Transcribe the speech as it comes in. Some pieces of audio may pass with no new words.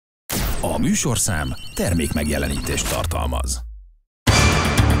A műsorszám termékmegjelenítést tartalmaz.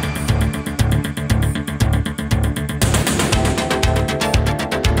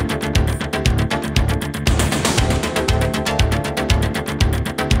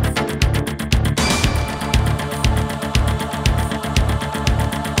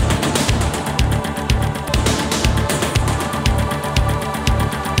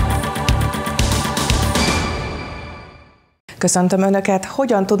 Köszöntöm Önöket!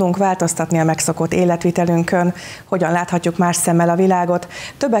 Hogyan tudunk változtatni a megszokott életvitelünkön? Hogyan láthatjuk más szemmel a világot?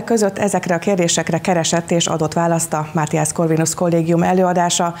 Többek között ezekre a kérdésekre keresett és adott választ a Matthias Corvinus Kollégium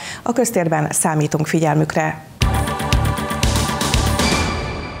előadása. A Köztérben számítunk figyelmükre.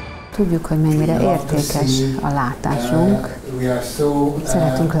 Tudjuk, hogy mennyire értékes a látásunk.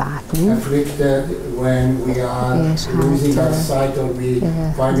 Szeretünk látni, és hát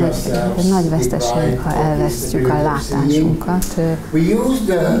egy nagy veszteség, ha elvesztjük a látásunkat,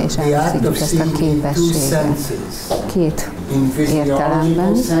 és elveszítjük ezt a képességet. Két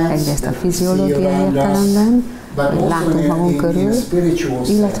értelemben, egyrészt a fiziológiai értelemben, hogy látunk magunk körül,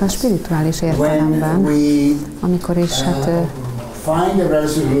 illetve a spirituális értelemben, amikor is hát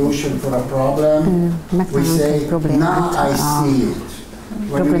megtalálunk egy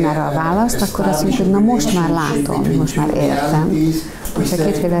problémára a választ, akkor azt mondjuk, hogy na most már látom, most már értem. És a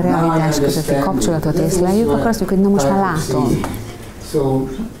kétféle realitás közötti kapcsolatot észleljük, akkor azt mondjuk, hogy na most már látom.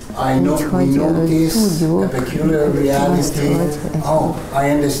 Úgyhogy tudjuk azt, hogy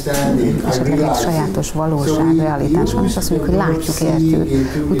esetleg egy sajátos valóság, realitás van, és azt mondjuk, hogy látjuk, értjük.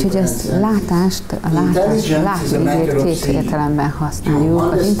 Úgyhogy ezt látni két értelemben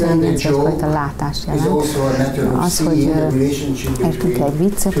használjuk. Az intelligencia egyfajta látást jelent. Az, hogy értünk egy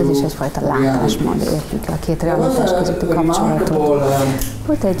viccet, ez is egyfajta látásmód, értjük a két realitás közötti kapcsolatot.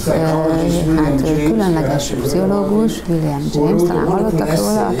 Volt egy különleges pszichológus, William James, talán hallottak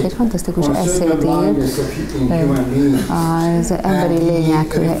róla, aki egy fantasztikus eszét írt az emberi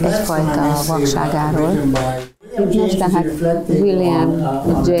lények egyfajta vakságáról. Tehát William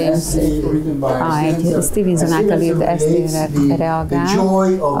James egy Stevenson által írt eszére reagál,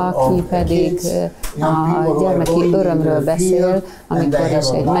 aki pedig a gyermeki örömről beszél, amikor is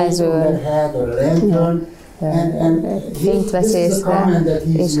egy mezőn fényt vesz észre,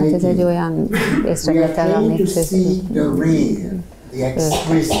 és hát ez egy olyan észrevétel, amit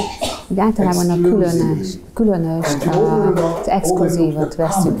általában a különös, az exkluzívot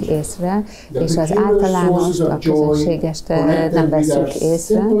vesszük észre, és az általános, a közönségest nem vesszük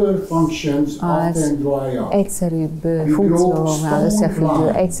észre. Az egyszerűbb funkcióval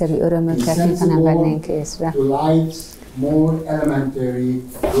összefüggő egyszerű örömöket, mintha nem vennénk észre.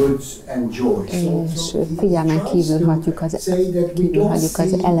 És figyelmen kívül hagyjuk az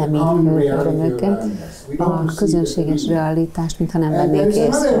elemi örömöket, a közönséges realitást, mintha nem vennénk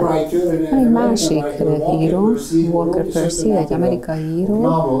észre. Van egy másik író, Walker Percy, egy amerikai író,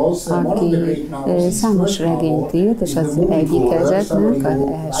 aki számos regényt írt, és az egyik ezeknek, az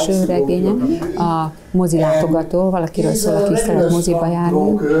első regénye, a mozilátogató, valakiről szól, aki szeret moziba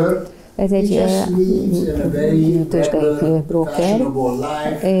járni. Ez egy tőzsdei bróker,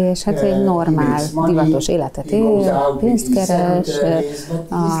 és hát egy normál, divatos életet él, pénzt keres,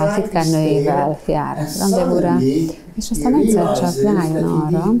 a titkárnőjével jár rendezvúra, és aztán egyszer csak rájön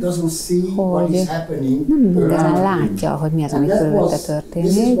arra, hogy nem igazán látja, hogy mi az, ami körülötte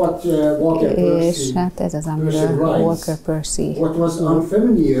történik, és hát ez az, amiről Walker Percy,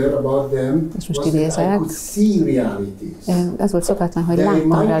 és most idézek, az volt szokatlan, hogy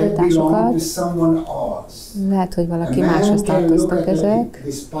látta a realitásokat, lehet, hogy valaki máshoz tartoztak ezek,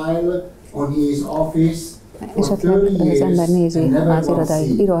 esetleg az ember nézi az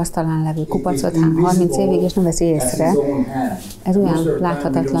irodai íróasztalán levő kupacot 30 évig, és nem veszi észre. Ez olyan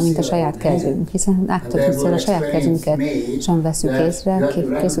láthatatlan, mint a saját kezünk, hiszen legtöbbször a saját kezünket sem veszük észre.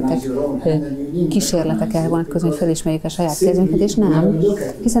 Készültek kísérletek erre vonatkozóan, hogy felismerjük a saját kezünket, és nem,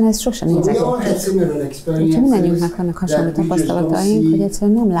 hiszen ez sosem nézek. Úgyhogy mindannyiunknak vannak hasonló tapasztalataink, hogy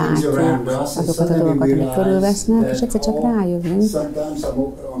egyszerűen nem látjuk azokat a dolgokat, amik körülvesznek, és egyszer csak rájövünk,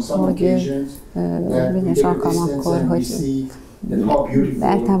 hogy bizonyos alkalmakkor, hogy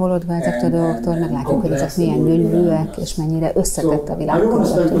eltávolodva ezektől a dolgoktól meglátjuk, hogy ezek milyen gyönyörűek, és mennyire összetett a világ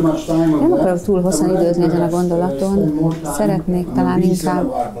körülöttünk. Nem akarok túl hosszan időzni ezen a gondolaton, szeretnék talán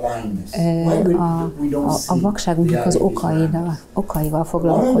inkább a vakságunknak az okaival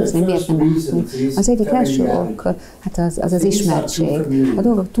foglalkozni. Miért nem látunk? Az egyik első ok, hát az ismertség. A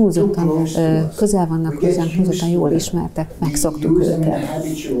dolgok túlzottan közel vannak hozzánk, túlzottan jól ismertek, megszoktuk őket.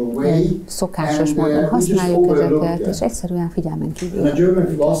 Szokásos módon használjuk ezeket, és egyszerűen figyelmünk figyelmen kívül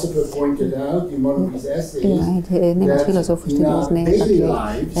egy német filozófust idéznék, aki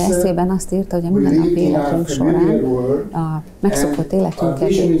eszében azt írta, hogy a mindennapi életünk során a megszokott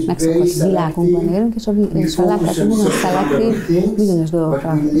életünket, megszokott világunkban élünk, és a látásunk nagyon szelektív, bizonyos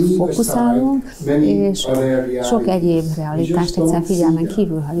dolgokra fókuszálunk, és sok egyéb realitást egyszerűen figyelmen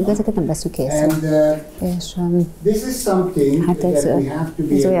kívül hagyjuk, ezeket nem veszük észre. És hát ez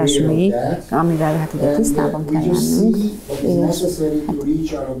olyasmi, amivel hát ugye tisztában kell lennünk, és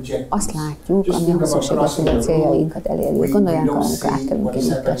hát azt látjuk, ami ahhoz szükséges, hogy a céljainkat elérjük. Gondolják arra, amikor átkelünk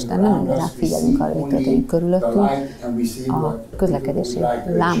egy úttesten, nem igazán figyelünk arra, hogy történik körülöttünk, a közlekedési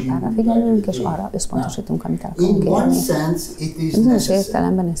lámpára figyelünk, és arra összpontosítunk, amit el akarunk érni. Bizonyos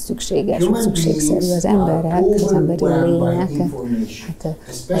értelemben ez szükséges, szükségszerű. Az emberek, az emberi lények hát,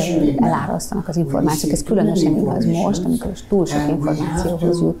 elárasztanak az információk. Ez különösen igaz most, amikor túl sok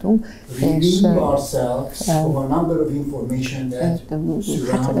információhoz jutunk, és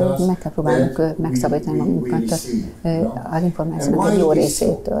hát meg kell próbálnunk megszabadítani magunkat az információnak egy jó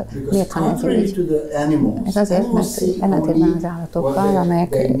részétől. Miért van ez így? Ez azért, mert ellentétben az állatokkal,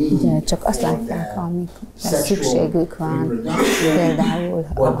 amelyek csak azt látják, amikre szükségük van, például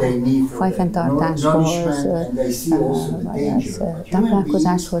a fajfenntartáshoz, vagy az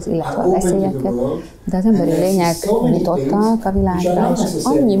táplálkozáshoz, illetve a veszélyeket, de az emberi lények nyitottak a világra, és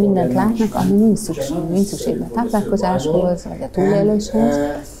annyi mindent látnak, ami nincs szükség a táplálkozáshoz, vagy a túléléshez,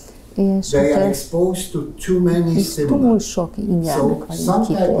 és túl sok ingyennek vagyunk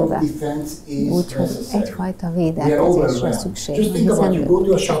kitéve. Úgyhogy egyfajta védelkezésre szükség, hiszen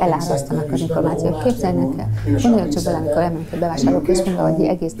elárasztanak az információk. Képzeljnek el, gondoljak csak bele, amikor elmennek egy bevásárlóközpontba, vagy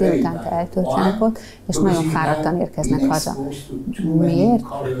egész délután eltöltsenek ott, és nagyon fáradtan érkeznek haza. Miért?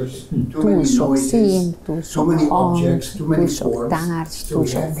 Túl sok szín, túl sok hang, túl sok tárgy, túl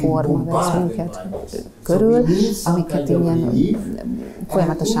sok forma vesz minket körül, amiket ilyen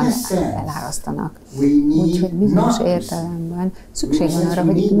folyamatosan elárasztanak. Úgyhogy bizonyos értelemben szükség van arra,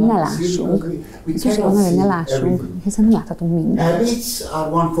 hogy ne lássunk. Szükség van arra, hogy ne lássunk, hiszen nem láthatunk mindent.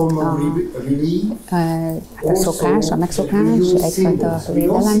 A szokás, a megszokás, egyfajta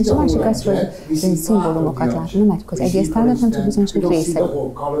védelem, és a másik az, hogy szimbólumokat látunk. Nem látjuk az egész tárgyat, hanem csak bizonyos részeit.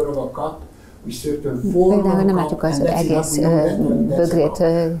 Például nem látjuk az egész bögrét,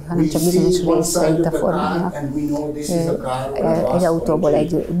 hanem csak bizonyos részeit a formának. Egy autóból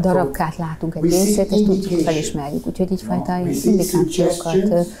egy darabkát látunk, egy részét, és tudjuk, felismerjük. Úgyhogy egyfajta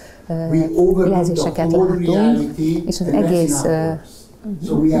indikációkat, jelzéseket látunk, és az egész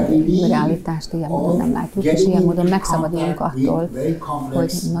realitást ilyen módon nem látjuk, és ilyen módon megszabadulunk attól,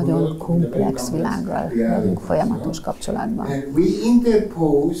 hogy nagyon komplex világgal vagyunk folyamatos kapcsolatban.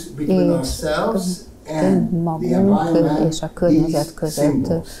 És magunk és a környezet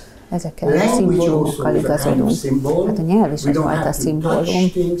között ezekkel a szimbólumokkal igazodunk. Hát a nyelv is egyfajta szimbólum,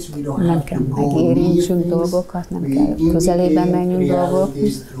 nem kell megérintsünk dolgokat, nem kell közelében menjünk dolgok.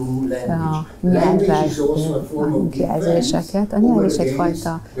 A nyelvvel adunk jelzéseket. A nyelv is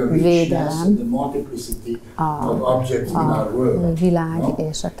egyfajta védelem a világ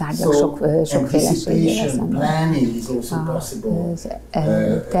és a tárgyak sokféleségére szemben.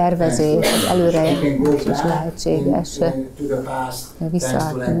 A tervezés, az előrejelzés is lehetséges,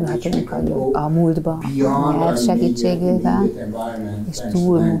 visszaadunk a múltba a nyelv segítségével, és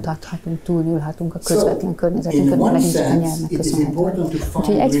túlnyúlhatunk a közvetlen környezetünkön, megint csak a nyelvnek köszönhetően.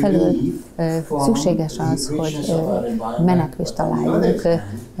 Úgyhogy egyfelől szükséges az, hogy menekvést találjunk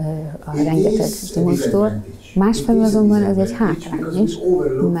a rengeteg stimulustól, másfelől azonban ez egy hátrány is,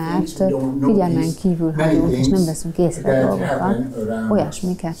 mert figyelmen kívül hagyunk, és nem veszünk észre dolgokat,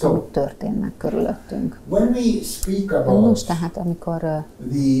 olyasmiket, amik történnek körülöttünk. Nos, tehát amikor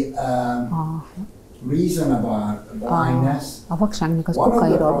a vakságnak az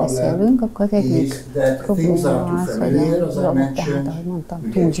okairól beszélünk, akkor az egyik probléma az, hogy a dolgok, tehát, ahogy mondtam,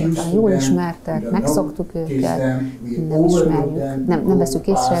 túlzottan jól ismertek, megszoktuk őket, nem ismerjük, nem veszük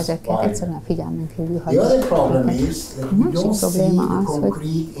észre ezeket, egyszerűen figyelmen kívül hagyjuk őket. A másik probléma az,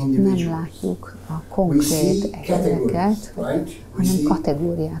 hogy nem látjuk a konkrét eseteket, hanem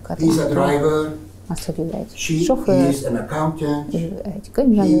kategóriákat látunk. Az, hogy ő egy sofőr, ő egy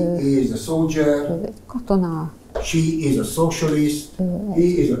könyvelő, ő egy katona, ő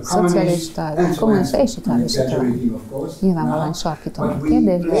egy szocialista, egy kommunista, és itt van is nyilvánvalóan sarkítom a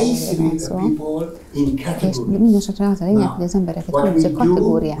kérdésben, van szó. És mindenesetre az a lényeg, hogy az embereket különböző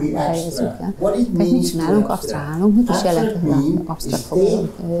kategóriákba helyezzük el. Tehát mit csinálunk? Absztrahálunk. Mit is jelent ez az absztrakt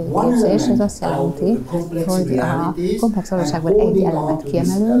fogalomképzés? Ez azt jelenti, hogy a komplex valóságban egy elemet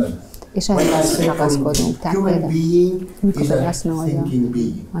kiemelünk, És ehhez ragaszkodunk. Tehát például, mikor azt mondja,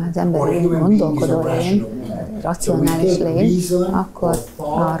 hogy az ember gondolkodó lény, racionális lény, akkor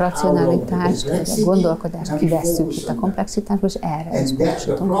a racionalitást, a gondolkodást kivesszük itt a komplexitásból, és erre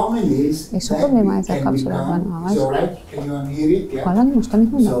összpontosítunk. És a probléma ezzel kapcsolatban az, hallani most,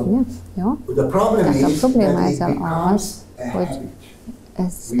 amit mondok, ugye? Jó? Tehát a probléma ezzel az, hogy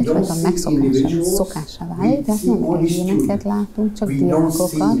ez egyfajta megszokásra, szokássá válik, tehát nem egyéneket látunk, csak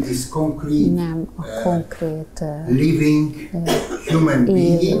diákokat, nem a konkrét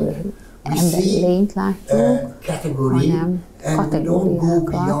élő emberi lényt látjuk, hanem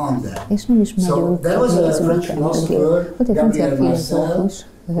kategóriákat, és nem is megyünk, nézünk el mögé. Volt egy francia filozófus,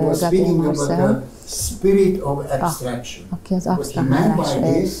 Gabriel Marcel, aki az absztrahálás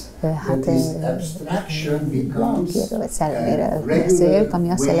szelleméről beszélt, ami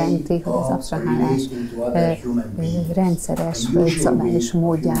azt jelenti, hogy az absztrahálás rendszeres, szabályos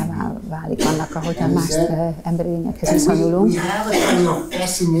módjává válik annak, ahogyan más emberi lényekhez viszonyulunk.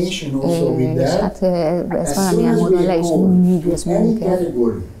 És hát ez valamilyen módon le is nyűgöz minket.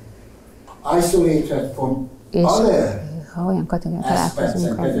 És ha olyan kategóriát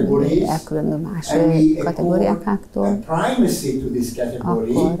találkozunk, ami elkülönül más kategóriáktól, akkor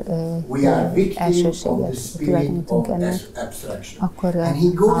elsőséget tulajdonítunk ennek, akkor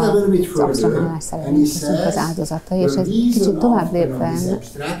az absztrahálás szerint leszünk az áldozatai, és ez kicsit tovább lépve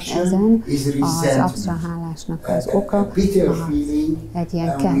ezen, az absztrahálásnak az oka egy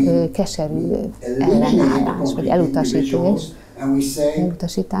ilyen keserű ellenállás, vagy elutasítás.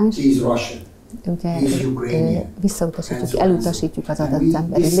 Ugye visszautasítjuk, elutasítjuk az adott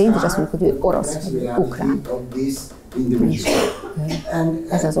emberi lényt, és azt mondjuk, hogy ő orosz, vagy ukrán. És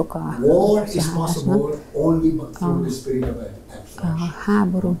ez az oka a absztrahálásnak. A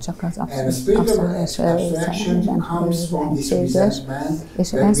háború csak az absztrahálás szellemben lehetséges,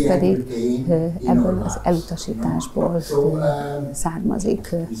 és ez pedig ebből az elutasításból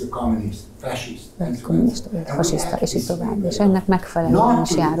származik, vagy kommunista, vagy fasiszta, és így tovább. És ennek megfelelően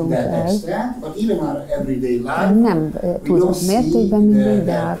is járunk el. Nem túlzott mértékben mindig,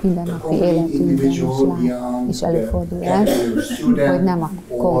 de a mindennapi életünkben is előfordul el, hogy nem a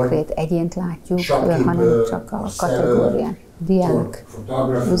konkrét egyént látjuk, hanem csak a kategóriát. Diák,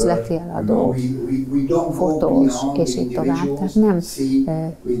 üzleti eladó, fotós, és így tovább. Tehát nem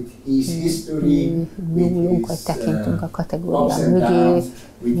nyúlunk, vagy tekintünk a kategória mögé,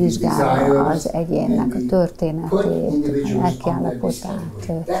 vizsgálva az egyénnek a történetét, a lelkiállapotát,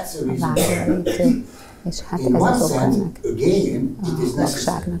 a vágyait. És hát ez az oka ennek a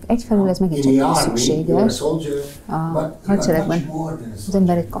vakságnak. Egyfelől ez megint csak szükséges. A hadseregben az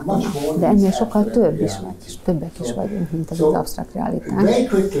ember egy katona, de ennél sokkal több is van, és többek is vagyunk, mint ez az absztrakt realitás.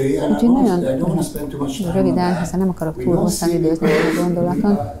 Úgyhogy nagyon röviden, hiszen nem akarok túl hosszan időzni a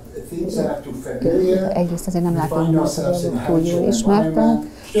gondolaton, egyrészt azért nem látom, hogy a túl jól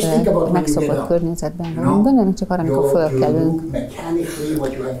ismertek, megszokott környezetben vagyunk, gondoljunk csak arra, amikor fölkelünk,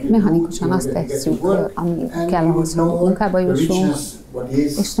 mechanikusan azt tesszük, ami kell ahhoz, hogy munkába jussunk,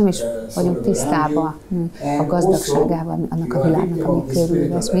 és nem is vagyunk tisztában a gazdagságával, annak a világnak, ami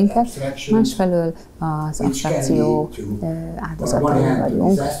körülvesz minket. Másfelől az abstrakció áldozatai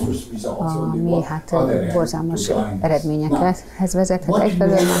vagyunk, ami hát borzalmas eredményekhez vezethet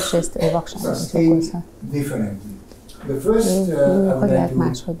egyfelől, másrészt vakságot is okozhat. Hogy lehet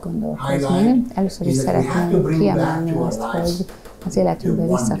máshogy gondolkozni? Először is szeretném kiemelni azt, hogy az életünkbe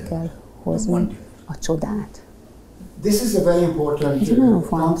vissza kell hozni a csodát. Ez egy nagyon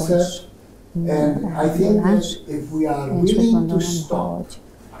fontos elgondolás, és úgy gondolom, hogy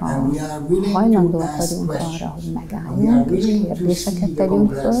ha hajlandóak vagyunk arra, hogy megálljunk, és kérdéseket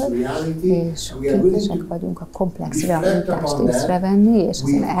tegyünk föl, és képesek vagyunk a komplex realitást észrevenni, és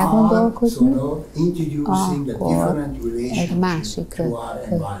ezen elgondolkozni, akkor egy másik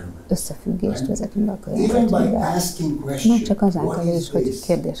összefüggést vezetünk be a környezetünkbe. Nem csak azáltal is, hogy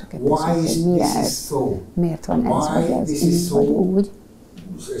kérdéseket teszünk, hogy mi ez, miért van ez, vagy ez így, vagy úgy,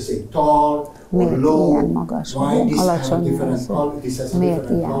 miért ilyen magas, vagy ilyen alacsony ez, miért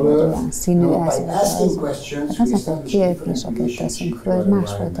ilyen, vagy olyan színű ez, vagy ez. Hát ezeket a kérdéseket teszünk föl, hogy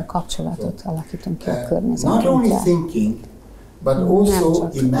másfajta kapcsolatot alakítunk ki a környezetünkkel. Nem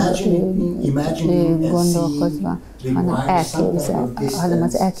csak gondolkozva, hanem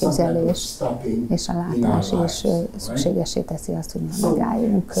az elképzelés és a látás is szükségesé teszi azt, hogy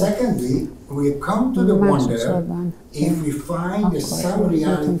megálljunk. Másodszorban, akkor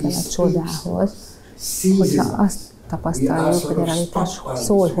jutunk el a csodához, hogyha azt tapasztaljuk, hogy a realitás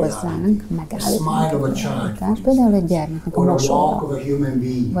szól hozzánk, megállít a realitás. Például egy gyermeknek a mosolya,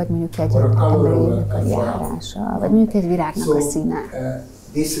 vagy mondjuk egy emberi lénynek a járása, vagy mondjuk egy virágnak a színe.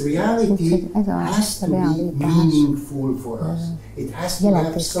 Úgyhogy ez a realitás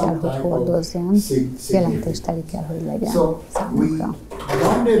jelentést kell, hogy hordozzon, jelentésteli kell, hogy legyen számunkra.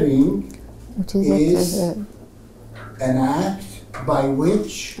 Úgyhogy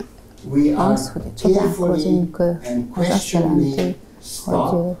az, hogy csodálkozunk, az azt jelenti, hogy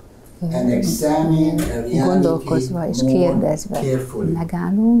gondolkozva és kérdezve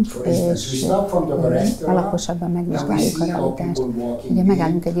megállunk, és alaposabban megvizsgáljuk a realitást. Ugye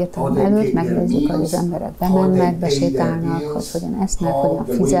megállunk egy értelem előtt, megnézzük, hogy az emberek bemennek, besétálnak, hogy hogyan esznek, hogyan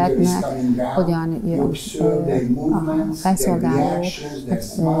fizetnek, hogyan jön a felszolgáló,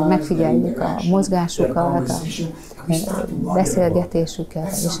 megfigyeljük a mozgásukat, a beszélgetésüket, a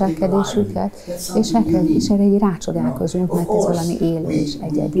viselkedésüket, és erre így rácsodálkozunk, mert ez valami élő és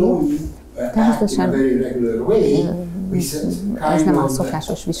egyedi. Természetesen ez nem a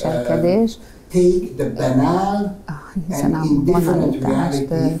szokásos viselkedés, hiszen a banalitást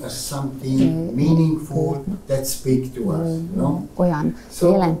olyan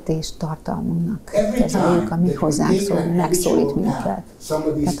jelentéstartalmunknak kezeljük, ami hozzánk szól, megszólít minket.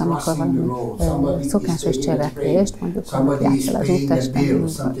 Tehát amikor valami szokásos cselekvést, mondjuk valaki játszel az úttesten,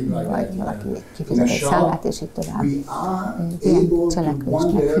 vagy valaki kifizet egy szállát, és így tovább, ilyen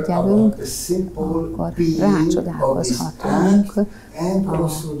cselekvést megfigyelünk, akkor rácsodálkozhatunk a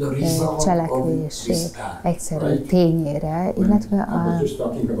cselekvés egyszerű tényére, illetve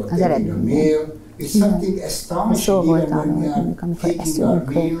az eredményére. Szó volt arról, hogy amikor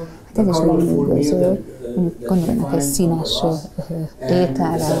eszünk, hát ez is olyan üdvöző, mondjuk gondoljanak egy színes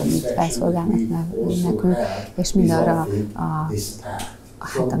ételre, amit felszolgálnak nekünk, és mindarra a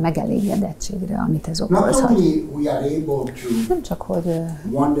megelégedettségre, amit ez okozhat. Nem csak, hogy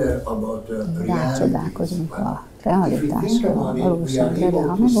rácsodálkozunk a realitásra, a valóságra, de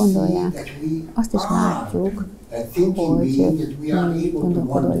ha meggondolják, azt is látjuk, hogy mi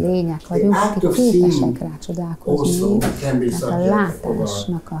gondolkodó lények vagyunk, akik képesek rácsodálkozni, tehát a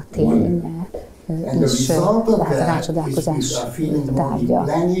látásnak a ténye is lehet a rácsodálkozás tárgya.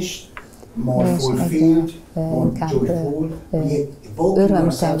 És egyre inkább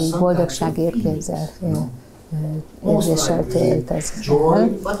örömteli, boldogságérkérzéssel tölt ez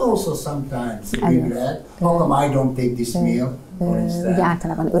ugye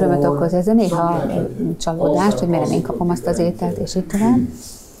általában örömet okoz ez, de néha csalódást, hogy miért én kapom azt az ételt, és így tovább.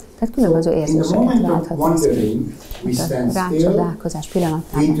 Tehát különböző érzéseket válthat ez ki. A rácsodálkozás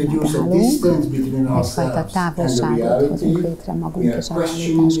pillanatában megállunk, egyfajta távolságot hozunk létre magunk és a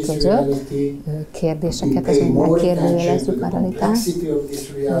realitás között, kérdéseket, ezért megkérdőjelezzük a realitást,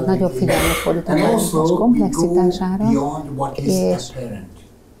 nagyobb figyelmet fordítunk a realitás komplexitására, és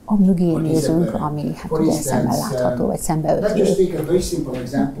a mögé nézünk, ami hát ugye szemmel látható, vagy szembeötlő.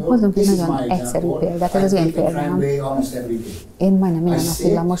 Hozzunk egy nagyon egyszerű példát, ez az én példám. Én majdnem minden nap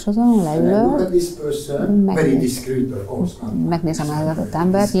villamosozom, leülök, megnézem az adott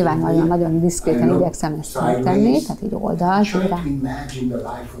embert, nyilván nagyon diszkréten igyekszem ezt megtenni, tehát így oldalt,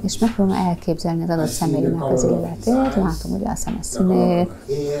 és megpróbálom elképzelni az adott személynek az életét, látom ugye a szeme színét,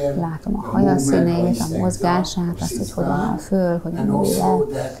 látom a haja színét, a mozgását, azt, hogy hogyan áll föl, hogyan ül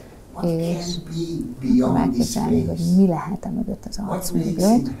le, és megképzelni, hogy mi lehet mögött az arc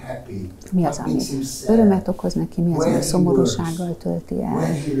mögött, mi az, ami örömet okoz neki, mi az, ami szomorúsággal tölti el,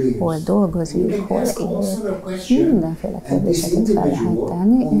 hol dolgozik, hol él. Mindenféle kérdéseket fel lehet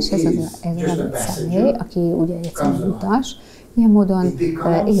tenni, és ez az adott személy, aki ugye egyszerűen utas, ilyen módon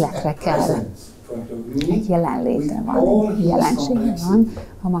életre kell. Egy jelenléte van, egy jelensége van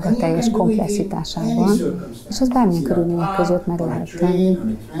a maga teljes komplexitásában, és az bármilyen körülmények között meg lehet tenni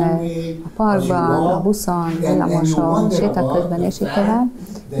a parkban, a buszon, villamoson, sétaközben és így tovább,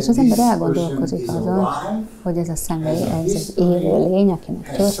 és az ember elgondolkozik azon, hogy ez a személy, ez egy élő lény,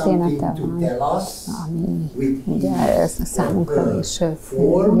 akinek története van, ami ugye számunkra is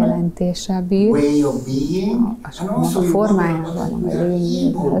jelentéssel bír, a formájában, a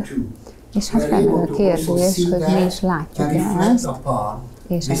lényével. És hát felmerül a kérdés, hogy mi is látjuk ezt,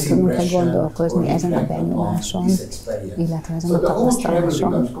 és el tudunk-e gondolkozni ezen a benyomáson, illetve ezen a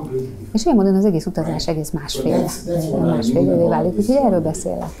tapasztaláson. És ilyen módon az egész utazás egész másfél válik, úgyhogy erről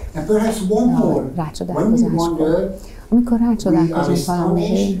beszélek a rácsodálkozáskor. Amikor rácsodálkozunk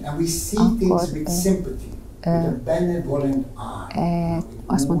valamire, akkor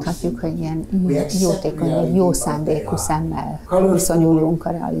azt mondhatjuk, hogy ilyen jótékony, vagy jó szándékú szemmel viszonyulunk a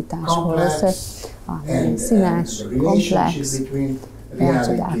realitáshoz, ami színes, komplex,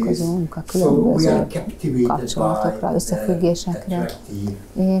 rácsodálkozunk a különböző kapcsolatokra, összefüggésekre,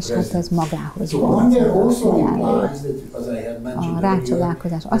 és hát ez magához vonz a jelenlét. A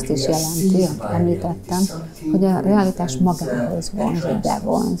rácsodálkozás azt is jelenti, amit említettem, hogy a realitás magához vonz, hogy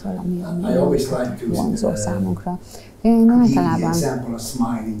bevonz valami, ami vonzó számunkra. Én általában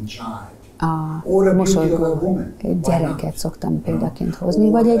a mosolygó gyereket szoktam példaként hozni,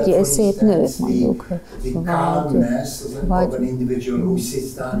 vagy egy szép nőt mondjuk, vagy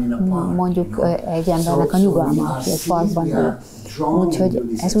mondjuk egy embernek a nyugalma, aki egy parkban ül.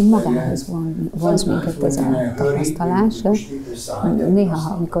 Úgyhogy ez úgy magához vonz minket ez a tapasztalás.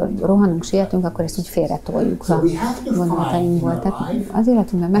 Néha, amikor rohanunk, sietünk, akkor ezt úgy félretoljuk a gondolatainkból. Tehát az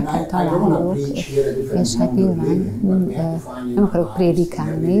életünkben meg kell találnunk, és hát nyilván nem akarok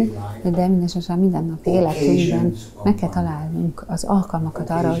prédikálni, de mindesetre mindennapi életünkben meg kell találnunk az alkalmakat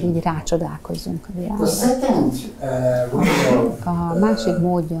arra, hogy így rácsodálkozzunk a világra. A másik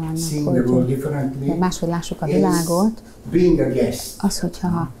módja annak, hogy máshogy lássuk a világot, az,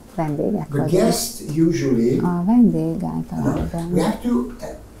 hogyha vendégek vagyunk. A vendég általában.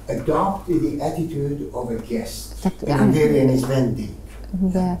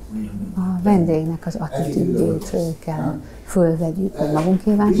 De a vendégnek az attitűdjét kell fölvegyük, vagy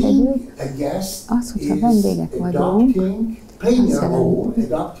magunkévá tegyük. Az, hogyha vendégek vagyunk,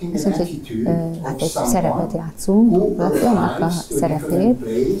 azt jelenti, hogy hát egy szerepet játszunk, annak a szerepét,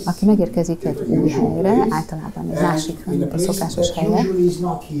 aki megérkezik egy új helyre, általában egy másikra, mint a szokásos helyre,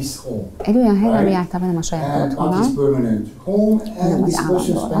 egy olyan helyre, ami általában nem a saját otthona, hanem az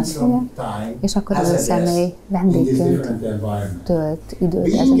állandó lakhelye, és akkor az a személy vendégként tölt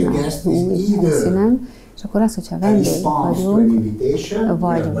időt ezen az új helyszínen, és akkor az, hogyha vendég vagyunk,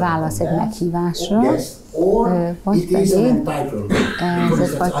 vagy válasz egy meghívásra, vagy pedig ez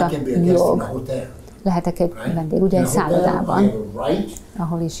egyfajta jog. Lehetek egy vendég, ugye egy szállodában,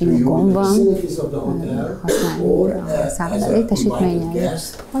 ahol is jogom van használni a szálloda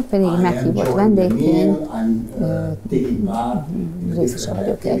létesítményeit, vagy pedig meghívott vendégként részese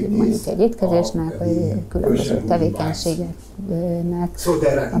vagyok mondjuk egy étkezésnek, vagy különböző tevékenységeknek,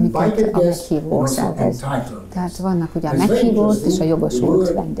 amiket a meghívó szervez. Tehát vannak ugye a meghívott és a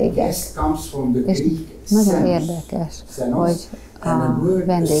jogosult vendégek. És nagyon érdekes, hogy a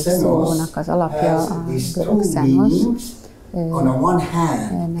vendégszónak az alapja a görög szenos.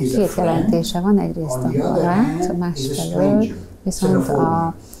 Ennek két jelentése van, egyrészt a barát, a másfelől viszont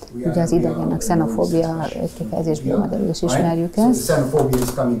ugye az idegennek xenofóbia kifejezésből magyarul is ismerjük ezt.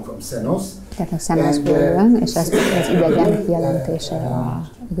 Tehát a xenoszból jön, és ez az idegen jelentése a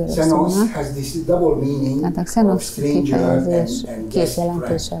görög szónak. Tehát a xenosz kifejezés két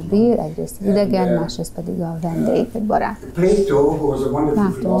jelentéssel bír, egyrészt az idegen, másrészt pedig a vendég, vagy barát.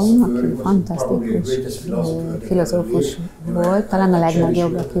 Platon, aki fantasztikus filozófus volt, talán a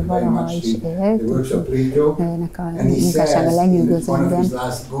legnagyobb, aki valaha is élt, ennek a munkássága lenyűgöz engem.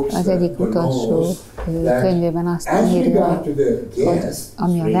 Az egyik utolsó könyvében azt írja, hogy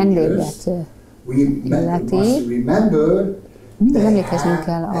ami a vendéget illeti, mindig emlékeznünk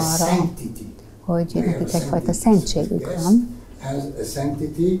kell arra, hogy nekik egyfajta szentségük van,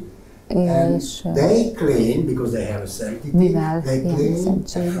 és mivel ilyen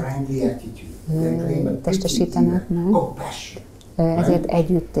szentséget testesítenek meg, ezért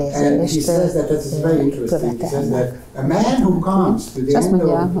együttérzést követelnek. És azt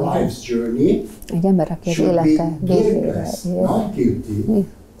mondja, hogy egy ember, aki az élete végére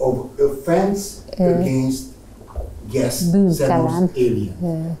bűntelen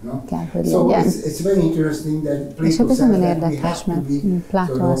kell, hogy legyen. És hát ez nagyon érdekes, mert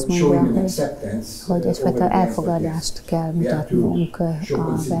Platon azt mondja, hogy egyfajta elfogadást kell mutatnunk a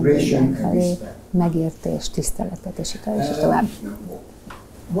vendégek felé, megértést, tiszteletet, és itt is tovább.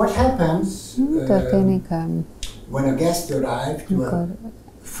 Mi történik, amikor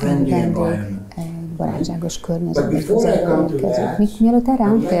vendég egy barátságos környezetbe közelbe érkezik? Mielőtt erre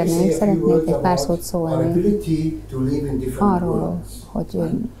átérnénk, szeretnék egy pár szót szólni arról, hogy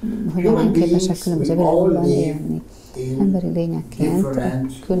hogyan képesek különböző világokban élni. Emberi lényekként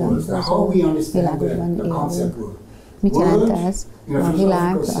különböző világokban élünk. Mit jelent ez? A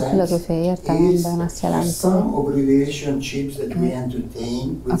világ a filozófiai értelemben azt jelenti,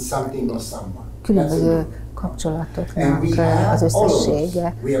 különböző kapcsolatoknak az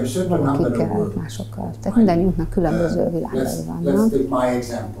összessége valakikkel, másokkal. Tehát mindannyiunknak különböző világai vannak.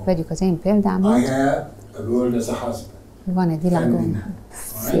 Vegyük az én példámat. Van egy világom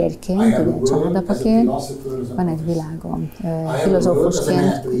férjként, ugye családapaként, van egy világom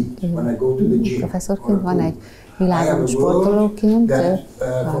filozófusként, professzorként, van egy világon sportolóként,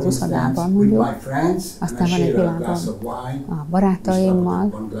 az uszodában mondjuk, aztán van egy világon a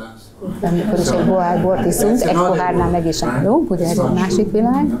barátaimmal, amikor is egy bort iszunk, egy pohárnál meg is állunk, ugye ez egy másik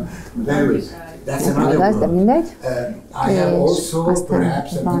világ, ez nem igaz, de mindegy, és aztán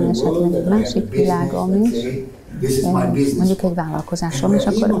van esetleg egy másik világom is, mondjuk egy vállalkozásom, és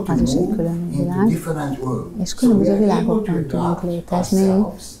akkor az is egy külön világ, és különböző világokban tudunk létezni,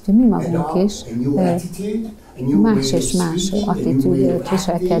 hogy mi magunk is más és más attitűdöt,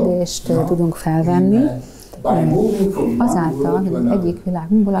 viselkedést tudunk felvenni, azáltal, hogy egyik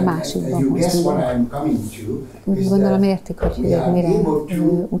világunkból a másikba mozdulunk. Úgy gondolom értik, hogy mire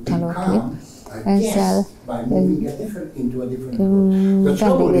utalok itt. Ezzel vendégé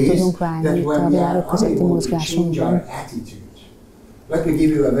tudunk válni itt a világok közötti mozgásunkban.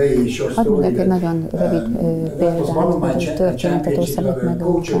 Hadd mondjak egy nagyon rövid példát, vagy történetet osztalak meg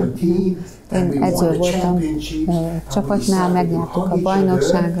önökkel. Én edző voltam csapatnál, megnyertük a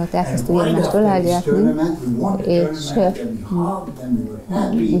bajnokságot, elkezdtük egymást ölelgetni, és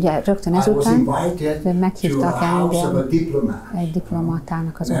ugye rögtön ezután meghívtak engem egy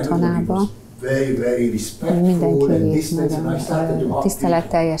diplomatának az otthonába. Mindenki nagyon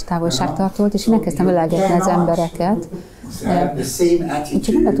tiszteletteljes, távolságtartó volt, és én elkezdtem ölelgetni az embereket.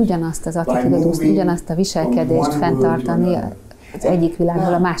 Úgyhogy nem lehet ugyanazt az attitűdöt, ugyanazt a viselkedést fenntartani az egyik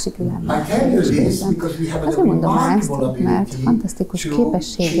világból a másik világban. Azért mondom ezt, mert fantasztikus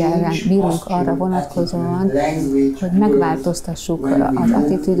képességgel bírunk arra vonatkozóan, hogy megváltoztassuk az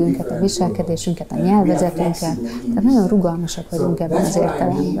attitűdünket, a viselkedésünket, a nyelvezetünket. Tehát nagyon rugalmasak vagyunk ebben az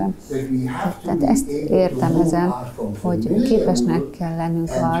értelemben. Tehát ezt értelmezem, hogy képesnek kell lennünk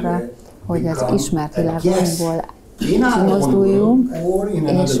arra, hogy az ismert világunkból kimozduljunk,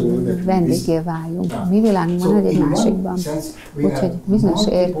 és vendégé váljunk. A mi világunkban egy másikban. Úgyhogy bizonyos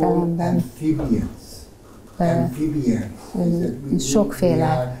értelemben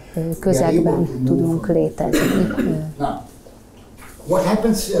sokféle közegben tudunk létezni.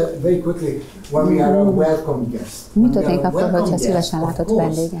 Mi történik akkor, hogyha szívesen látott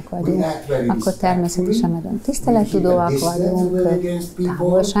vendégek vagyunk? Akkor természetesen nagyon tisztelettudóak vagyunk,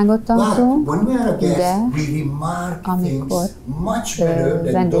 távolságot tartunk, de amikor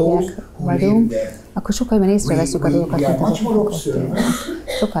vendégek vagyunk, akkor sokkal jobban észreveszünk a dolgokat, mint azok, akik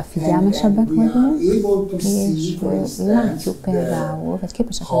sokkal figyelmesebbek vagyunk, és látjuk például, vagy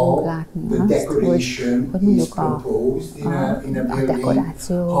képesek vagyunk látni azt, hogy mondjuk a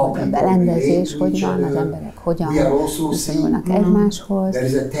dekoráció, vagy a berendezés, hogy van, az emberek hogyan viszonyulnak egymáshoz.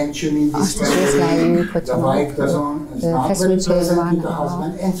 Azt is észleljük, hogyha feszültség van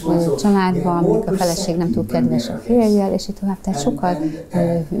a családban, amikor a feleség nem túl kedves a férjjel, és így tovább. Tehát sokkal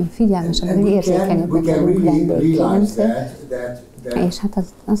figyelmesebbek, vagy érzékenyebbek vagyunk vendégként. És hát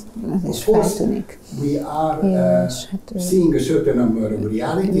az is feltűnik. És hát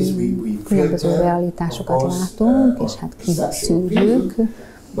különböző realitásokat látunk, és hát kiszűrjük,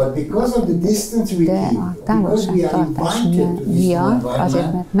 de a távolságtartás miatt,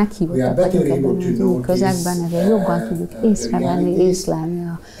 azért mert meghívottak vagyunk ebben az új közegben, ezzel jobban tudjuk észrevenni, észlelni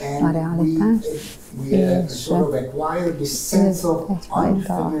a realitást, és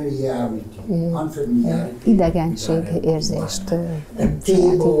egyfajta idegenségérzést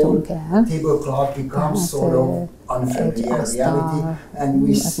sajátítunk el, tehát egy asztal,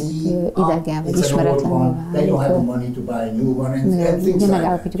 idegen vagy ismeretlenné válik. Ugye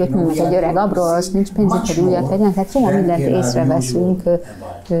megállapítjuk, hogy mondjuk egy öreg abrosz, nincs pénzünk, hogy újat vegyen, tehát szóval mindent észreveszünk,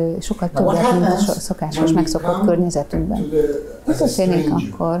 sokkal többet, mint a szokásos, megszokott környezetünkben. Mi történik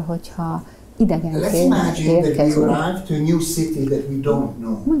akkor, hogyha idegenként érkezünk?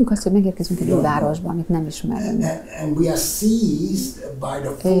 Mondjuk azt, hogy megérkezünk egy új városba, amit nem ismerünk.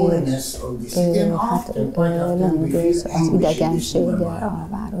 Hát lenyűgöz az idegensége a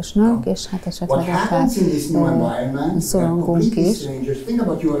városnak, és hát esetleg akár szorongunk is.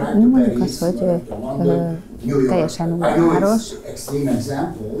 Mondjuk azt, hogy teljesen új város,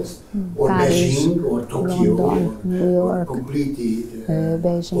 Párizs, London, New York,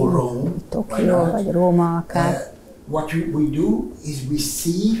 Beijing, Tokió vagy Róma akár.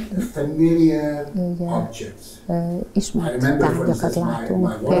 Ismert tárgyakat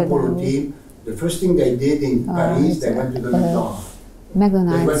látunk, például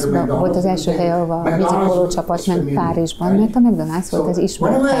McDonald's volt az első hely, ahol a vízipóló csapat ment Párizsban, mert a McDonald's volt az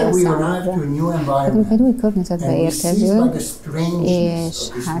ismert hely a számára. Tehát amikor egy új környezetbe érkezünk, és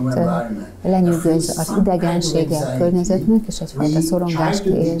hát lenyűgöz az idegensége a környezetnek, és egyfajta szorongást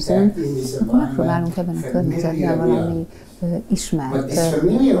érzünk, akkor megpróbálunk ebben a környezetben valami ismert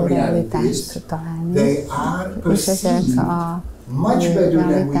realitást találni. És ezek a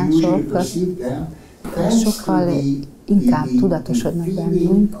realitások sokkal inkább tudatosodnak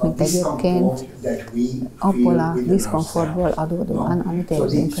bennünk, mint egyébként abból a diszkomfortból adódóan, amit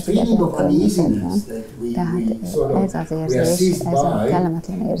érzünk az idegen környezetben. Tehát ez az érzés, ez a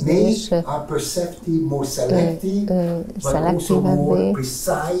kellemetlen érzés szelektívebbé,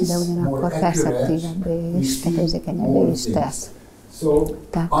 de ugyanakkor perceptívebbé is, tehát érzékenyebbé is tesz.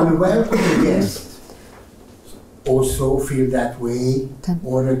 Tehát also feel that way,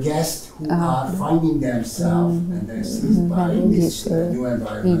 or a guest who are finding themselves and they're seized by this new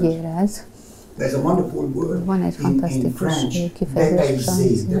environment. There's a wonderful word van egy fantasztikus kifejezés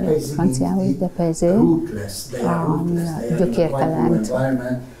franciául, dépaysé, ami a gyökértelent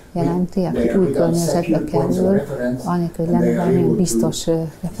jelenti, aki új környezetbe kerül, anélkül, hogy lenne valamilyen biztos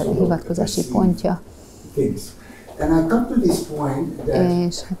hivatkozási pontja.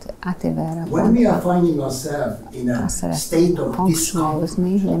 És hát átérve erre a pontra, azt szeretném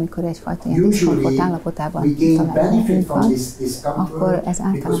hangsúlyozni, hogy amikor egyfajta ilyen diszkomfort állapotában találjuk magunkat, akkor ez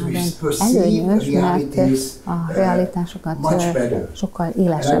általában előnyös, mert a realitásokat sokkal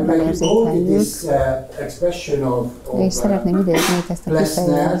élesebben érzékeljük. És szeretném idézni ezt a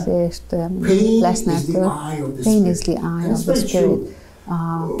kifejezést Plessnertől, pain is the eye of the spirit.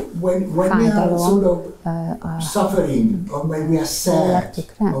 A fájdalom, a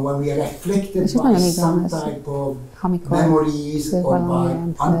lelkükre. És ez nagyon igaz, amikor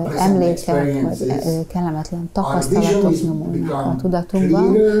valamilyen emlékek vagy kellemetlen tapasztalatok nyomulnak a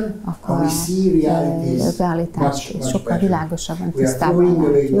tudatunkban, akkor a realitást sokkal világosabban, tisztában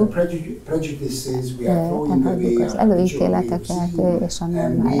látjuk. Elhagyjuk az előítéleteket és a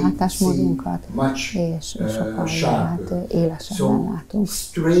normál látásmódunkat, és sokkal élesebben látunk.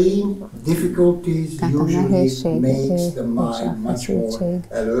 Tehát a nehézség és a feszültség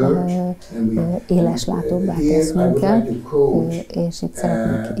éles látóbbá tesz minket, és itt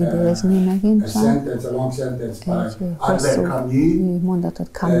szeretnék idézni megint csak egy hosszú mondatot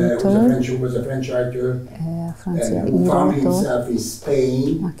Camus-től, a francia írótól,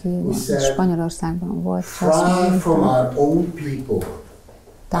 aki Spanyolországban volt,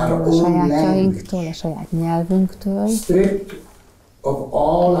 távol a sajátjainktól, a saját nyelvünktől,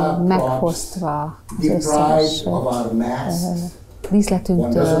 megfosztva az összes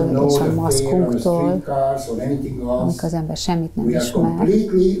díszletünktől és a maszkunktól, amikor az ember semmit nem ismer,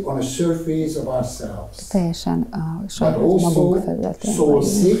 teljesen a saját magunk felületén vagyunk.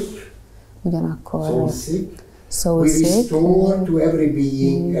 Ugyanakkor soul sick,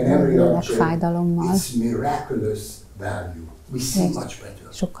 lélek fájdalommal,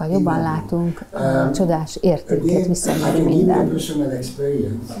 sokkal jobban látunk, csodás értékét visszamérő minden.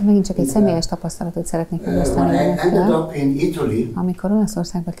 Megint csak egy személyes tapasztalatot szeretnék megosztani önökkel. Amikor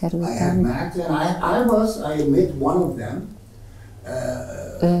Olaszországba kerültem,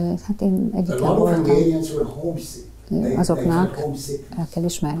 hát én egyike voltam azoknak, el kell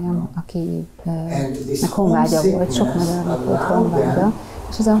ismerjem, akinek honvágya volt, sok magyarnak volt honvágya,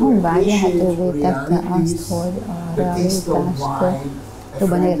 és ez a honvágy lehetővé tette azt, hogy a realitást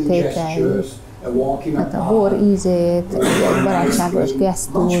jobban értékeljük. Tehát a bor ízét, egy barátságos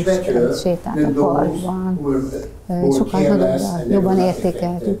gesztus, egy sétát a parkban, sokkal jobban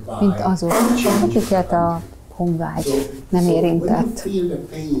értékeltük, mint azok, akiket a honvágy nem érintett.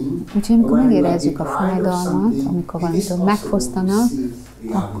 Úgyhogy amikor megérezzük a fájdalmat, amikor valamitől megfosztanak,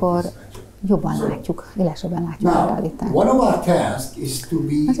 akkor jobban látjuk, élesebben látjuk a realitást.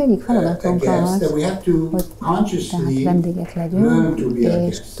 Az egyik feladatunk az, hogy tehát vendégek legyünk,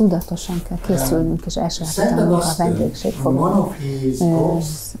 és tudatosan kell készülnünk, és elsajátítanunk a vendégség fogalmat.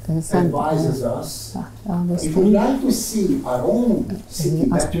 Szent Augustin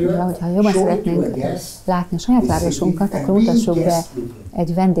azt mondja, hogy ha jobban szeretnénk látni a saját városunkat, akkor mutassuk be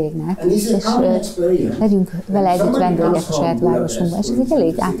egy vendégnek, és legyünk vele együtt vendégek a saját városunkban. És ez egy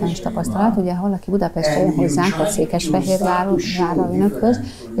elég általános tapasztalat, ugye ha valaki Budapestre jön hozzánk, vagy Székesfehérvárra önökhöz,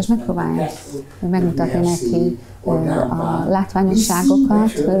 és megpróbálják megmutatni neki a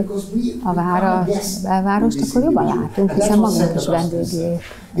látványosságokat, a belvárost, akkor jobban látunk, hiszen magunk is vendégé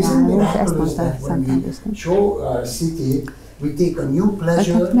válunk, ezt mondta Szent Augustin.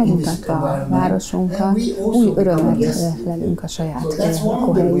 Tehát megmutatva a városunkat, új örömet lelünk a saját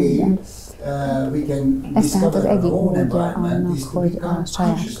lakóhelyünkben. Ez tehát az egyik módja annak, hogy a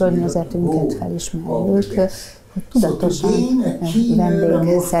saját környezetünket felismerjük, hogy tudatosan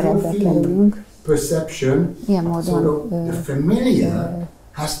vendég szerepbe kerülünk. Ilyen módon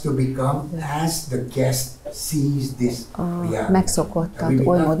a megszokottat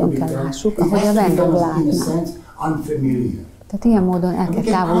oly módon kell lássuk, ahogy a vendég látna. Tehát ilyen módon el kell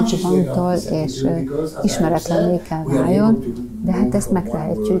távolítsuk magunktól, és ismeretlenné kell váljon, de hát ezt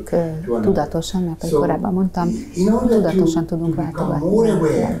megtehetjük tudatosan, mert ahogy korábban mondtam, tudatosan tudunk váltogatni a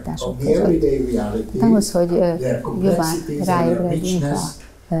realitások között. Ahhoz, hogy jobban ráébredjünk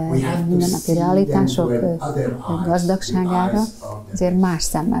a mindennapi realitások gazdagságára, azért más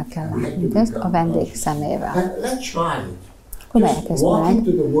szemmel kell látni ezt, a vendég szemével. Akkor elkezdjük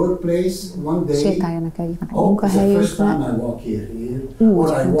meg, sétáljanak egyiknek a munkahelyükre,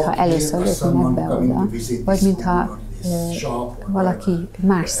 úgy, mintha először lépnének be oda, vagy mintha valaki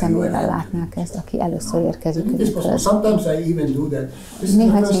más szemével látnák ezt, aki először érkezik önökhöz.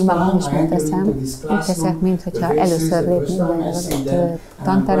 Néha még magam is megteszem, úgy teszek, mintha először lépnék be egy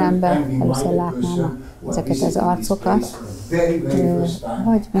tanterembe, először látnám ezeket az arcokat,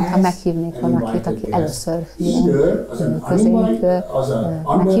 vagy mintha meghívnék valakit, aki először jön közénk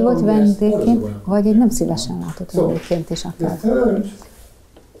meghívott vendégként, vagy egy nem szívesen látott vendégként is akár.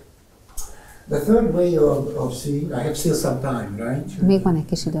 The third way of seeing, I have still some time, right? Még van egy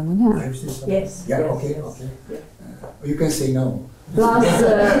kis időm, ugye? Yes. Yeah, okay. You can say no. Plus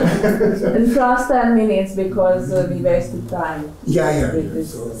 10 minutes because we wasted time. Yeah.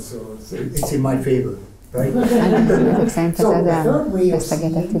 So it's in my favor, right? Szerintem ezzel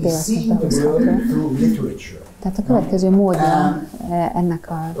vesztegetett időt through literature. Tehát a következő módja ennek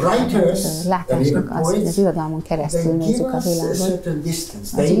a látásnak az, hogy az irodalmon keresztül nézzük a világot.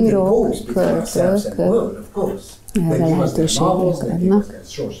 Az írók, költők lehetőségek adnak,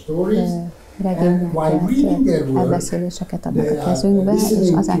 regényeket, elbeszéléseket adnak a kezünkbe,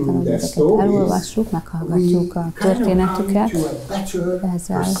 és azáltal, hogy ezeket elolvassuk, meghallgatjuk a történetüket,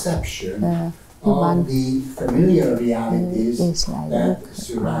 ezzel jobban észleljük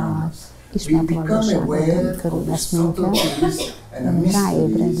az ismert valóságot, ami körülvesz minket,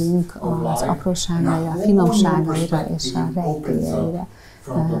 ráébredünk az apróságaira, a finomságaira és a rejtélyeire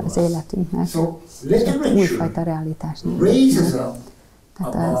az életünknek. Egy újfajta realitást nézünk.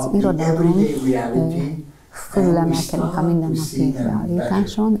 Tehát az irodalom fölülemelkedik a mindennapi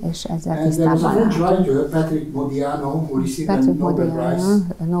realitáson, és ezzel tisztában látunk. Patrick Modiano,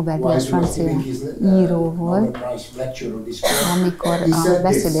 Nobel-díjas francia író volt, amikor a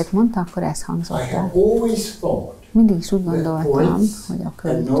beszédét mondta, akkor ez hangzott el. Mindig is úgy gondoltam, hogy a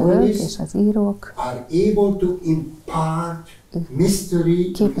költők és az írók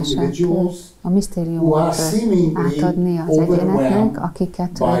képesek a misztériumot átadni az egyéneknek,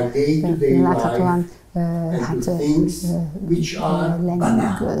 akiket láthatóan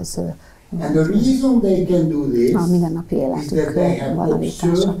lenyűgöző a mindennapi életük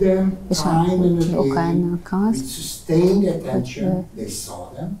valóítása. És a oka ennek az,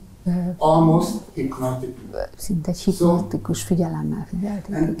 szinte egy hipnotikus figyelemmel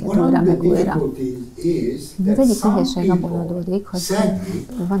figyelték őket újra meg újra. Az egyik nehézség abból adódik, hogy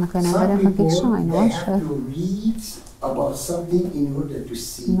vannak olyan emberek, akik sajnos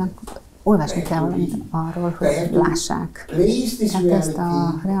olvasni kell valamit arról, hogy lássák. Tehát ezt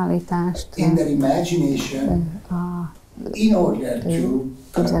a realitást a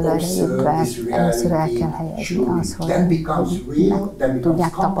képzelőerejükbe először el kell helyezni az, hogy meg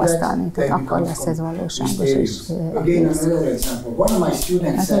tudják tapasztalni, tehát akkor lesz ez valóságos és egész.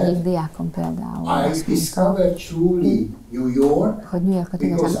 Az egyik diákom például azt mondta, hogy New Yorkot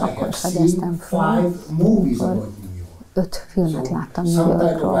igazán akkor fedeztem fel, amikor 5 filmet láttam New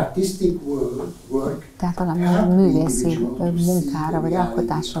Yorkról. Tehát valamilyen művészi munkára vagy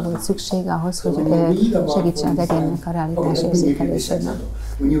alkotásra volt szükség ahhoz, hogy segítsen az egyénnek a realitás érzékelésében.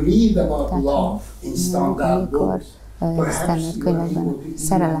 Tehát amikor Stanley könyvekben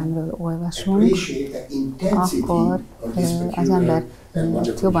szerelemről olvasunk, akkor az ember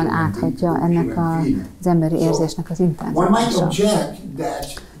jobban áthatja ennek az emberi érzésnek az intenzitása.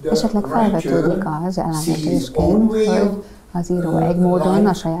 Esetleg felvetődik az ellenvetésként, hogy az író egy módon,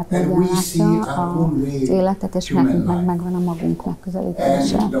 a saját módon látja az életet, és nekünk meg megvan a magunk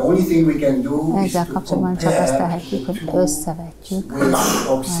megközelítése. Ezzel kapcsolatban csak azt tehetjük, hogy összevetjük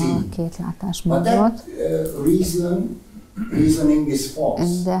a két látásmódot.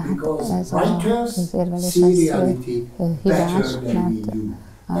 De hát ez az érvelés hibás, mert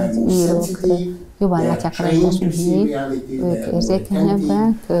az írók jobban látják a realitást, mint mi, ők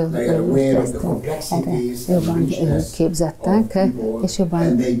érzékenyebbek, ők erre jobban képzettek, és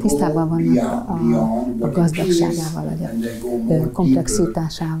jobban tisztában vannak a gazdagságával, a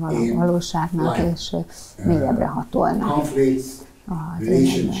komplexitásával a valóságnak, és mélyebbre hatolnak az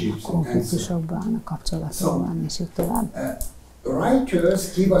életben, a konfliktusokban, a kapcsolatokban, és így tovább. Úgyhogy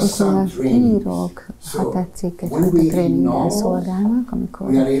az írók, ha tetszik, egyfajta tréninggel szolgálnak,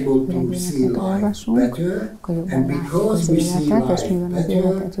 amikor regényeket olvasunk, akkor jobban látjuk az életet, és mivel az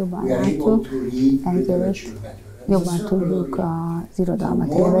életet jobban látjuk, egyrészt jobban tudjuk az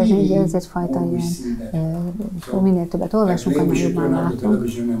irodalmat élvezni, ugye ez egyfajta ilyen, minél többet olvasunk, annál jobban látunk.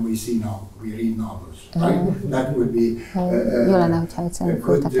 Jó lenne, hogyha egyszerűen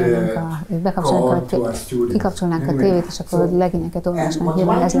kikapcsolnánk a tévét, és akkor legényeket olvasnánk,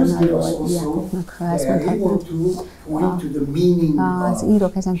 nyilván ez lenne a jó a diákoknak, ha ezt mondhatnánk. Az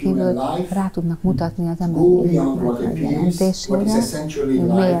írók ezen kívül rá tudnak mutatni az emberi életnek a jelentésére,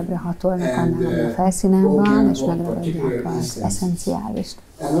 mélyebbre hatolnak annál, ami a felszínen van, és megragadják az eszenciálist.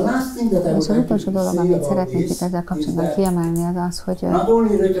 És az utolsó dolog, amit szeretnék itt ezzel kapcsolatban kiemelni, az az, hogy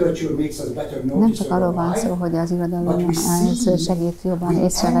nem csak arról van szó, hogy az irodalom segít jobban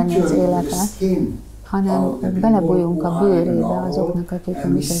észrevenni az életet, hanem belebújunk a bőrébe azoknak, akik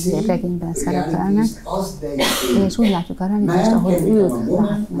egy regényben szerepelnek, és úgy látjuk a realitást, ahogy ők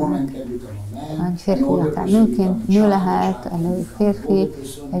látnak. Egy férfi akár nőként, nő lehet, a nő férfi,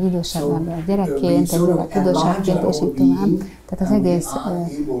 egy idősebb ember gyerekként, egy élet idősebbként, és így tovább. Tehát az egész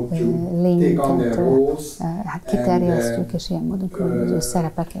lényünket hát kiterjesztjük, és ilyen módon különböző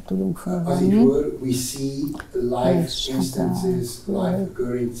szerepeket tudunk felvenni. És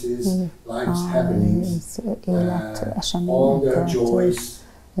hát az élet eseményeket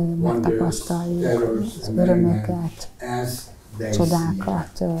megtapasztaljuk, az örömöket,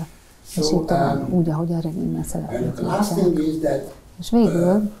 csodákat, és így tovább, úgy, ahogy a regényben szereplők látják. És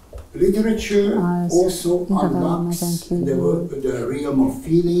végül az irodalom ezen kívül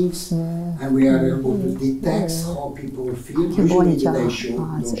kibontja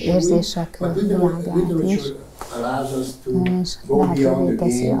az érzések világát is, és lehetővé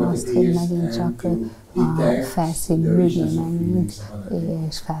teszi azt, hogy megint csak a felszín mögé menjünk,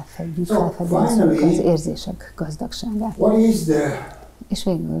 és felfedezzük az érzések gazdagságát. És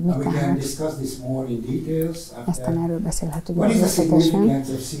végül mit tehát? Aztán erről beszélhetünk részletesen.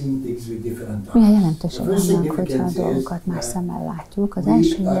 Mi a jelentőség annak, hogyha a dolgokat más szemmel látjuk? Az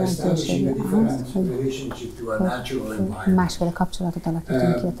első jelentősége az, hogy másféle kapcsolatot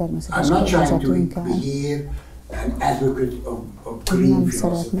alakítunk ki a természetes környezetünkkel. Nem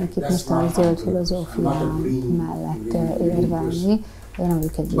szeretnék itt most a zöld filozófia mellett érvelni. Én nem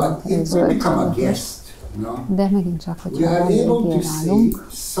vagyok egy ilyen zöld filozófus. De megint csak, hogyha vendégén állunk,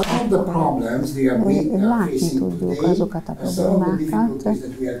 látni tudjuk azokat a problémákat,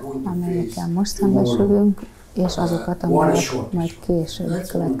 amelyekkel most szembesülünk, és azokat, amelyek majd később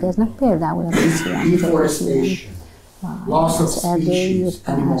következnek. Például a vízhiány, az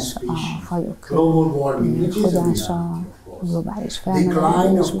erdőírtás, a fajok fogyása, a globális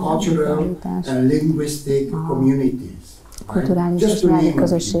felmelegedés, a kulturális és nyelvi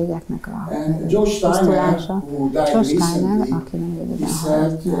közösségeknek a pusztulása. George Steiner, aki nemrégiben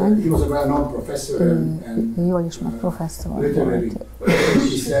halt meg, ő jól ismert professzor volt,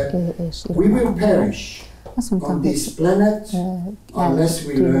 és irodalomról. Azt mondta, hogy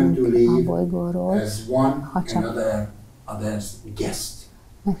eltűnünk a bolygóról,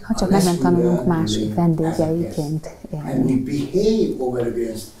 ha csak meg nem tanulunk más vendégeiként élni.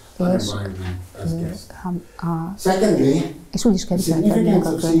 És úgy is kell viselkednünk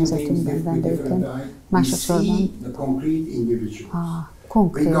a környezetünkben vendégként. Másodszorban a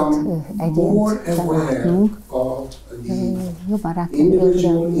konkrét egyént kell látnunk, jobban rá kell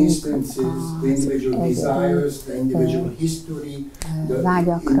ébrednünk az egyedi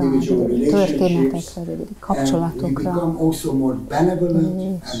vágyakra, történetekre, kapcsolatokra,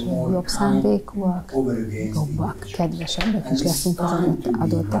 és jobb szándékúak, jobbak, kedvesebbek is leszünk az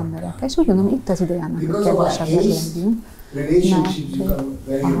adott emberek. És úgy gondolom, itt az ideje annak, hogy kedvesebbek legyünk,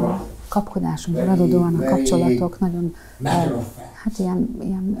 mert a kapkodásunkból adódóan a kapcsolatok nagyon hát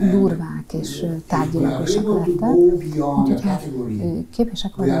ilyen durvák és tárgyilagosak lettek, úgyhogy hát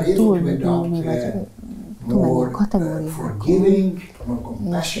képesek vagyunk túlmenni, vagy túlmenni a kategóriákon,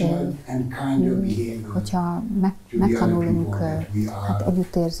 és hogyha megtanulunk hát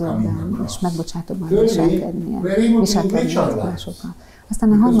együttérzőben és megbocsátóban viselkedni másokkal.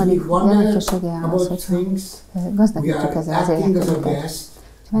 Aztán a harmadik jelentősége az, hogyha gazdagítjuk ezzel az életünket.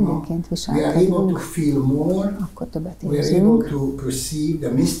 Ha vendégként viselkedünk, akkor többet érzünk,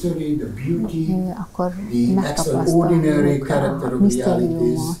 akkor megtapasztaljuk a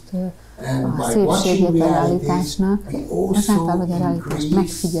misztériumot, a szépségét a realitásnak, azáltal, hogy a realitást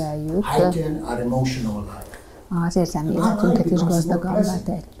megfigyeljük, az érzelmi életünket is gazdagabbá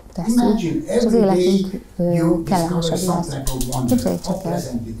tesszük, és az életünk kellemesebb lesz. Képzeljük csak el,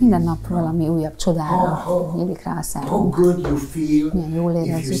 minden nap valami újabb csodára nyílik rá a szemünk. Milyen jól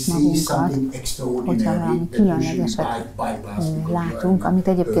érezzük magunkat, hogyha valami különlegeset látunk, amit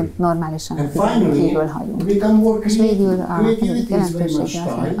egyébként normálisan kívül hagyunk. És végül a jelentősége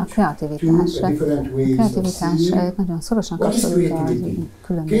a kreativitás. A kreativitás nagyon szorosan kapcsolódik a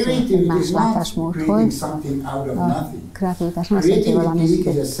különböző más látásmódhoz. A kreativitás nem azt jelenti, hogy valamit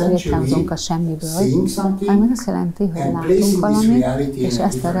létrehozunk a semmiből, hanem azt jelenti, hogy látunk valamit, és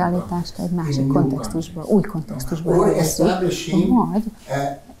ezt a realitást egy másik kontextusba, új kontextusba helyezzük, vagy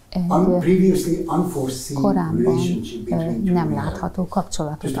egy korábban nem látható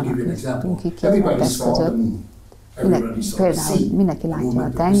kapcsolatot alakítottunk ki két kontextus között. Például mindenki látja a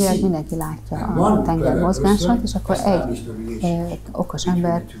tengert, mindenki látja a tenger mozgását, és akkor egy okos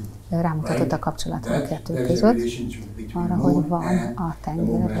ember rámutatott a kapcsolatot a kettő között, arra, hogy van a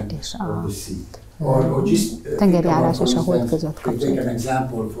tenger és a tengerjárás és a hold között kapcsolat.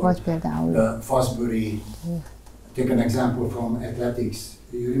 Vagy például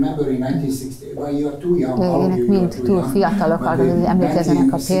Önök mind túl fiatalok, hogy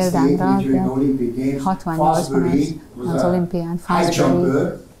emlékezzenek a példámra, de 68-ban az olimpián Fosbury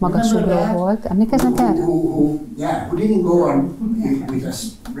magasugró volt. Emlékeznek erre?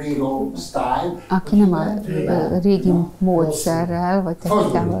 Aki nem a régi módszerrel, vagy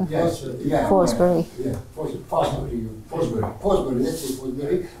technikával. Fosbury.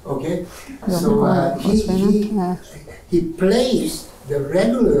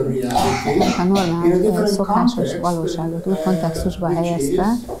 A normál, szokásos valóságot új kontextusba helyezte,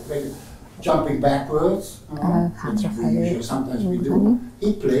 hátrafelé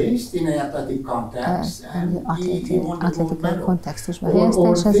atletikai kontextusba helyezte,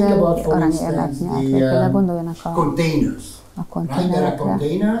 és ezzel aranyérmet nyert. Például gondoljanak a konténerekre,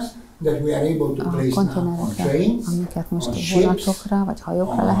 amiket most vonatokra vagy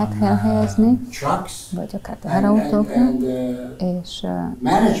hajókra lehet elhelyezni, vagy akár teherautókra, és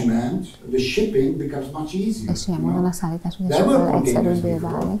ilyen módon a szállítás ugye sokkal egyszerűbbé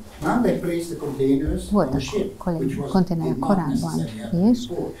válik. Voltak konténerek korábban is,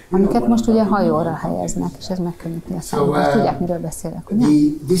 amiket most ugye hajóra helyeznek, és ez megkönnyíti a szállítást. Tudják, miről beszélek, ugye?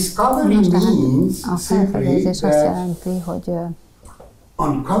 Most tehát a felfedezés azt jelenti, hogy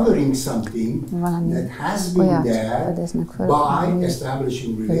uncovering something that has been there by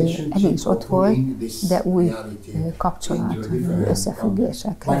establishing relationships, eddig is ott volt, de új kapcsolat,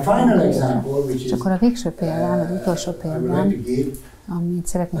 összefüggések. És akkor a végső példám, az utolsó példám, amit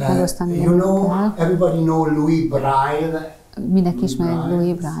szeretnék megosztani önökkel. Mindenki ismeri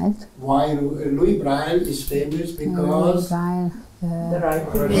Louis Braille-t. Louis Braille is famous because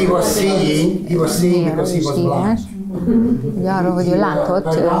he was seeing because he was blind. Ugye arról, hogy ő látott,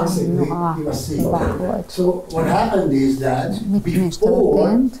 noha vak volt. So what happened is that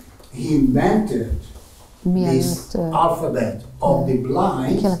before he invented this alphabet of the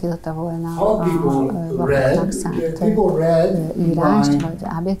blind, kialakította volna a vakoknak szánt írást, vagy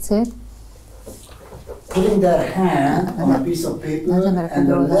ABC-t, putting their hand on a piece of paper and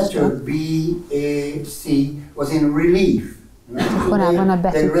the letter B, A, C was in relief. Korábban a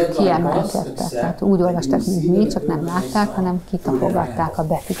betűk kiemelkedtek, tehát úgy olvastak, mint mi, csak nem látták, hanem kitapogatták a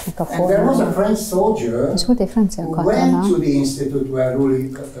betűknek a formáját. És volt egy francia katona,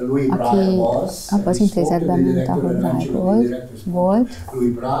 aki abban az intézetben ment, ahol Braille volt,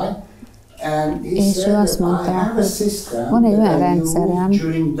 és ő azt mondta, hogy van egy olyan rendszerem,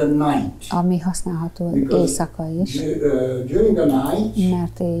 ami használható éjszaka is,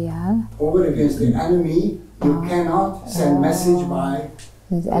 mert éjjel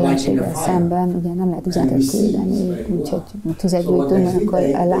az ellenséggel szemben ugye nem lehet üzenetet küldeni, úgyhogy tüzet gyújtunk, mert akkor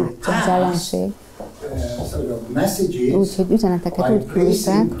látja az ellenség. Úgyhogy üzeneteket úgy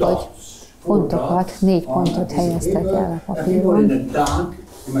küldtek, hogy pontokat, 4 pontot helyeztek el a papíron,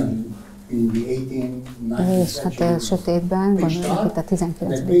 és hát sötétben, gondoljuk itt a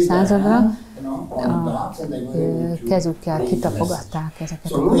 19. századra, a kezükkel kitapogatták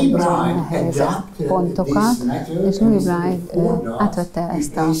ezeket a különböző helyezett pontokat, és Louis Braille átvette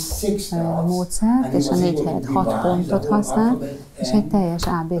ezt a módszert, és a 4 helyett 6 pontot használt, és egy teljes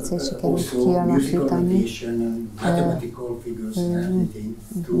ABC-t sikerült kialakítani,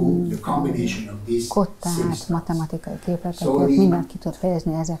 kottát, matematikai képleteket, mindent ki tudott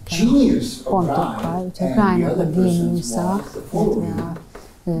fejezni ezekkel a pontokkal, úgyhogy Braille-nak a géniusza,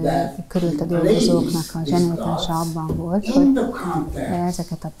 körülte dolgozóknak a zsenialitása abban volt, hogy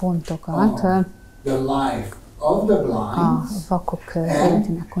ezeket a pontokat a vakok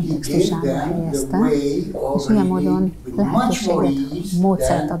életének kontextusába helyezte, és ilyen módon lehetőséget,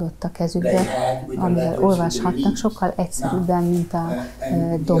 módszert adott a kezükbe, amivel olvashattak, sokkal egyszerűbben, mint a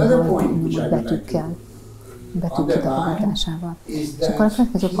dombon nyomott betűkkel, betűk kitapogatásával. És akkor a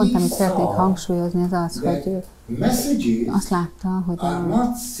következő pont, amit szeretnék hangsúlyozni, az az, hogy azt látta, hogy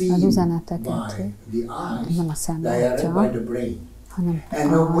az üzeneteket nem a szem látja, hanem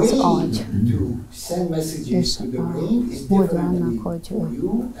az agy. És a módja annak, hogy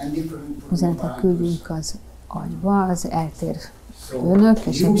üzenetet küldjünk az agyba, az eltér önök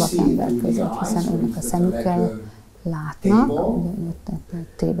és egy vakember között, hiszen önök a szemükkel látnak, ugye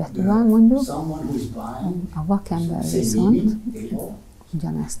T betű van mondjuk, a vakember viszont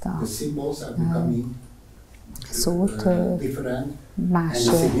ugyanezt a szót más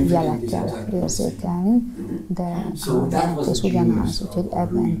jelekkel érzékelni, de a jelentés ugyanaz, úgyhogy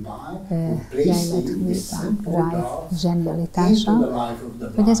ebben rejlett Rive zsenialitása,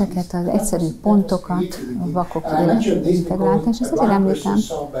 hogy ezeket az egyszerű pontokat a vakok életébe integrálta, és ezt azért említem,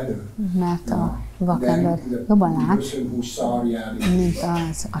 mert a vakember jobban lát, mint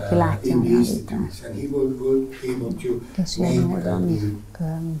az, aki látja a realitást. És ilyen módon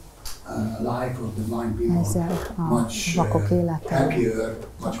ezzel a vakok élete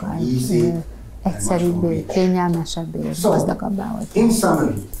sokkal egyszerűbbé, kényelmesebbé, gazdagabbá volt.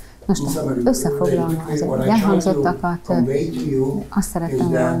 Most összefoglalva az elhangzottakat, azt szerettem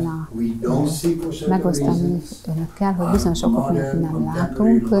volna megosztani önökkel, hogy bizonyos okok miatt nem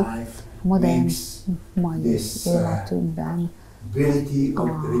látunk modern mai életünkben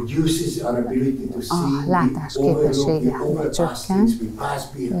a látás képessége csökken,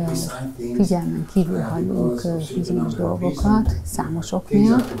 figyelmen kívül hagyunk bizonyos dolgokat, számos ok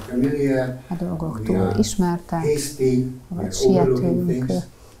miatt, a dolgok túl ismertek, vagy sietünk,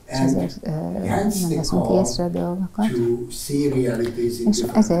 és ezért nem veszünk észre dolgokat, és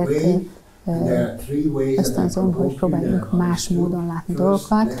ezért ösztönzöm, hogy próbáljunk más módon látni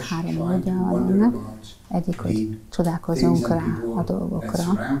dolgokat, 3 módja van ennek. Egyik, hogy csodálkozzunk rá a dolgokra,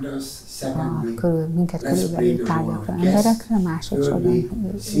 minket körülbelül tárgyakra, emberekre, másodszorban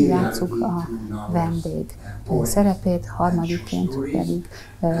játsszuk a vendég szerepét, harmadikként pedig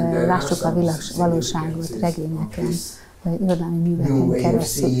lássuk a valóságot regényeken, irodalmi műveken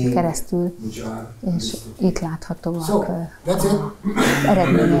keresztül, és itt láthatóak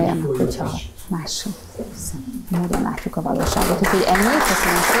eredményei annak, hogyha más módon látjuk a valóságot. Úgyhogy ennyit,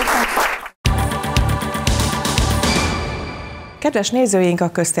 köszönöm szépen! Kedves nézőink, a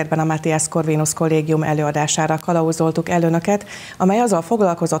Köztérben a Matthias Corvinus Kollégium előadására kalauzoltuk el önöket, amely azzal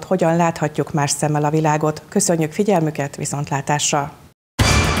foglalkozott, hogyan láthatjuk más szemmel a világot. Köszönjük figyelmüket, viszontlátásra!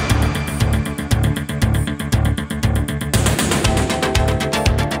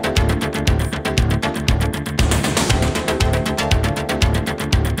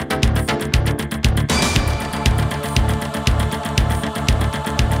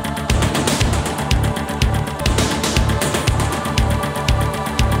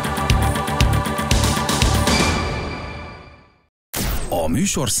 A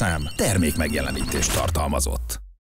műsorszám termékmegjelenítést tartalmazott.